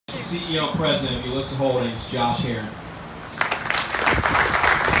CEO and President of Yulista Holdings, Josh Herren.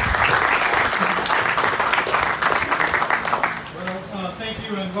 Well, thank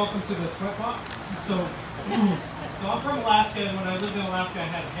you and welcome to the Sweatbox. So I'm from Alaska, and when I lived in Alaska,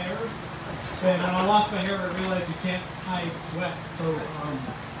 I had hair. And when I lost my hair, I realized you can't hide sweat. So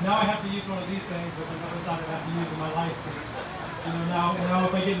now I have to use one of these things, which I never thought I'd have to use in my life. But, now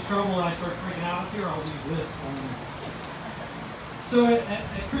if I get in trouble and I start freaking out here, I'll use this. So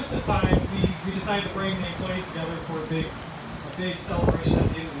at Christmas time, we decided to bring the employees together for a big celebration at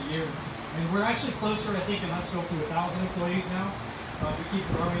the end of the year. And we're actually closer, I think, in Huntsville to 1,000 employees now. We keep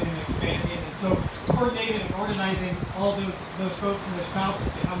growing and expanding, and so coordinating and organizing all those folks and their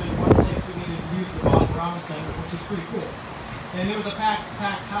spouses to come in one place, we needed to use the Bob Brown Center, which was pretty cool. And it was a packed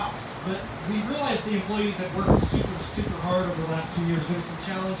house, but we realized the employees had worked super hard over the last 2 years. There were some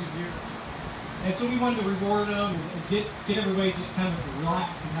challenging years, and so we wanted to reward them and get everybody just kind of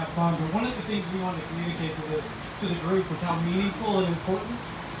relax and have fun. But one of the things we wanted to communicate to the group was how meaningful and important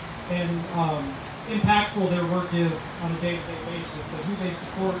and impactful their work is on a day-to-day basis, that who they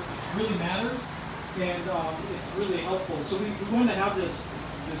support really matters, and it's really helpful. So we wanted to have this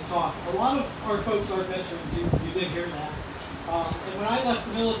talk. A lot of our folks are veterans, you did hear that. And when I left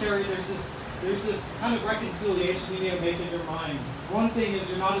the military, there's this kind of reconciliation you need to make in your mind. One thing is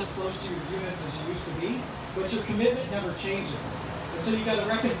you're not as close to your units as you used to be, but your commitment never changes. And so you got to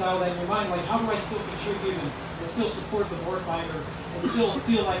reconcile that in your mind, like how do I still contribute and still support the warfighter and still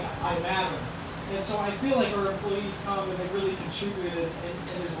feel like I matter? And so I feel like our employees come and they really contributed, and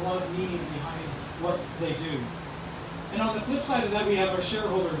there's a lot of meaning behind what they do. And on the flip side of that, we have our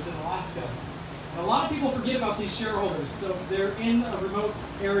shareholders in Alaska. And a lot of people forget about these shareholders. So they're in a remote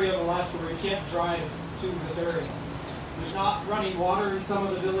area of Alaska where you can't drive to this area. There's not running water in some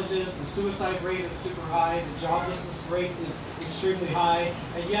of the villages. The suicide rate is super high. The joblessness rate is extremely high.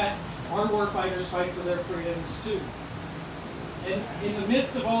 And yet, our warfighters fight for their freedoms too. And in the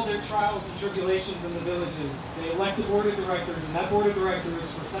midst of all their trials and tribulations in the villages, they elect a board of directors, and that board of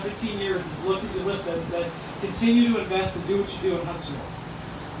directors for 17 years has looked at Yulista and said, continue to invest and do what you do in Huntsville.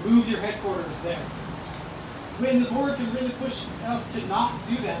 Move your headquarters there. When the board can really push us to not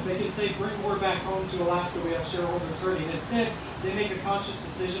do that, they can say, bring more back home to Alaska, we have shareholders hurting. Instead, they make a conscious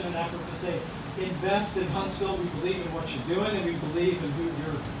decision and effort to say, invest in Huntsville, we believe in what you're doing, and we believe in who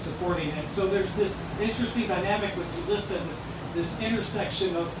you're supporting. And so there's this interesting dynamic with Yulista, this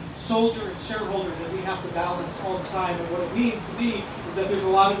intersection of soldier and shareholder that we have to balance all the time. And what it means to me is that there's a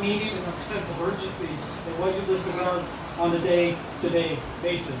lot of meaning and a sense of urgency in what Yulista does on a day-to-day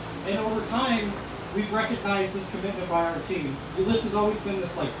basis. And over time, we've recognized this commitment by our team. Yulista's always been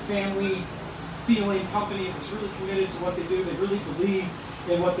this like family feeling company that's really committed to what they do. They really believe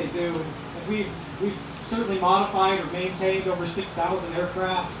in what they do. And we've certainly modified or maintained over 6,000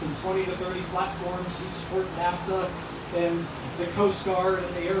 aircraft and 20 to 30 platforms. We support NASA and the Coast Guard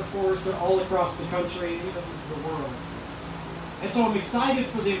and the Air Force all across the country and even the world. And so I'm excited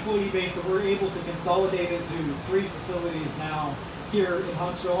for the employee base that we're able to consolidate into 3 facilities now here in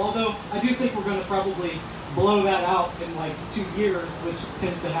Huntsville, although I do think we're going to probably blow that out in like 2 years, which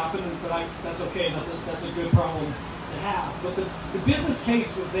tends to happen, but that's okay, that's a good problem to have. But the business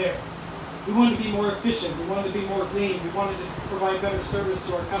case was there. We wanted to be more efficient, we wanted to be more lean, we wanted to provide better service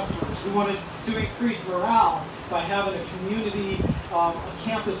to our customers, we wanted to increase morale by having a community, a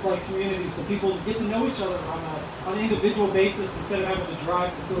campus-like community, so people get to know each other on an individual basis instead of having to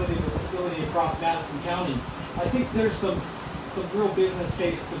drive facility to facility across Madison County. I think there's some real business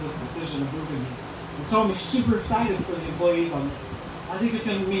case to this decision of moving here. And so I'm super excited for the employees on this. I think it's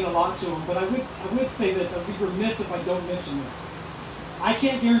going to mean a lot to them, but I would say this, I'd be remiss if I don't mention this. I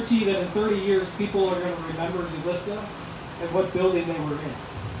can't guarantee that in 30 years people are going to remember Yulista and what building they were in.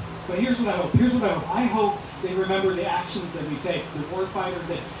 But here's what I hope. I hope they remember the actions that we take. The warfighter,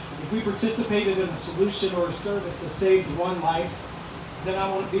 that if we participated in a solution or a service that saved one life, then I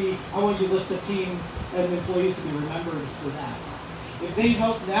want Yulista team and the employees to be remembered for that. If they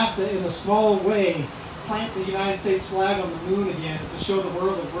help NASA in a small way plant the United States flag on the moon again to show the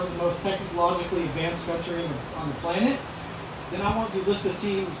world that we're the most technologically advanced country on the planet, then I want Yulista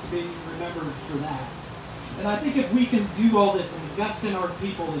teams to be remembered for that. And I think if we can do all this and invest in our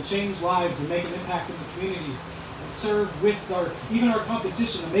people and change lives and make an impact in the communities and serve with even our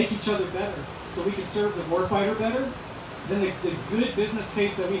competition and make each other better so we can serve the warfighter better, then the good business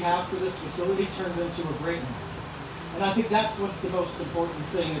case that we have for this facility turns into a great one. And I think that's what's the most important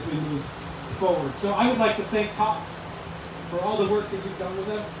thing as we move forward. So I would like to thank Cox for all the work that you've done with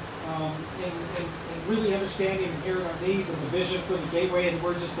us and really understanding and hearing our needs and the vision for the gateway, and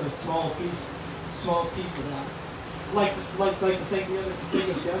we're just a small piece of that. like to thank the other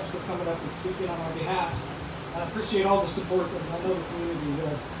distinguished guests for coming up and speaking on our behalf. I appreciate all the support that I know the community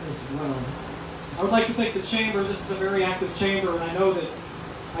does as well. I would like to thank the chamber. This is a very active chamber, and I know that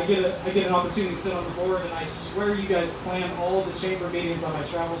I get an opportunity to sit on the board, and I swear you guys plan all the chamber meetings on my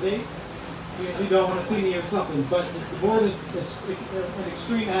travel dates because you don't want to see me or something. But the board is an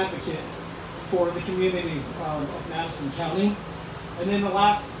extreme advocate for the communities of Madison County. And then the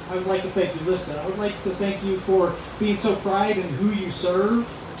last, I would like to thank Yulista. I would like to thank you for being so proud in who you serve,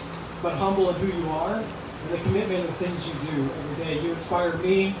 but humble in who you are, and the commitment of the things you do every day. You inspire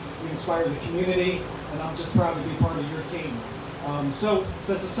me, you inspire the community, and I'm just proud to be part of your team. So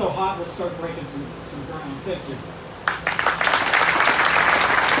since it's so hot, let's start breaking some ground. Thank you.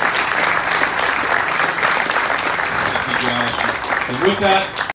 Thank you, Josh. And with that,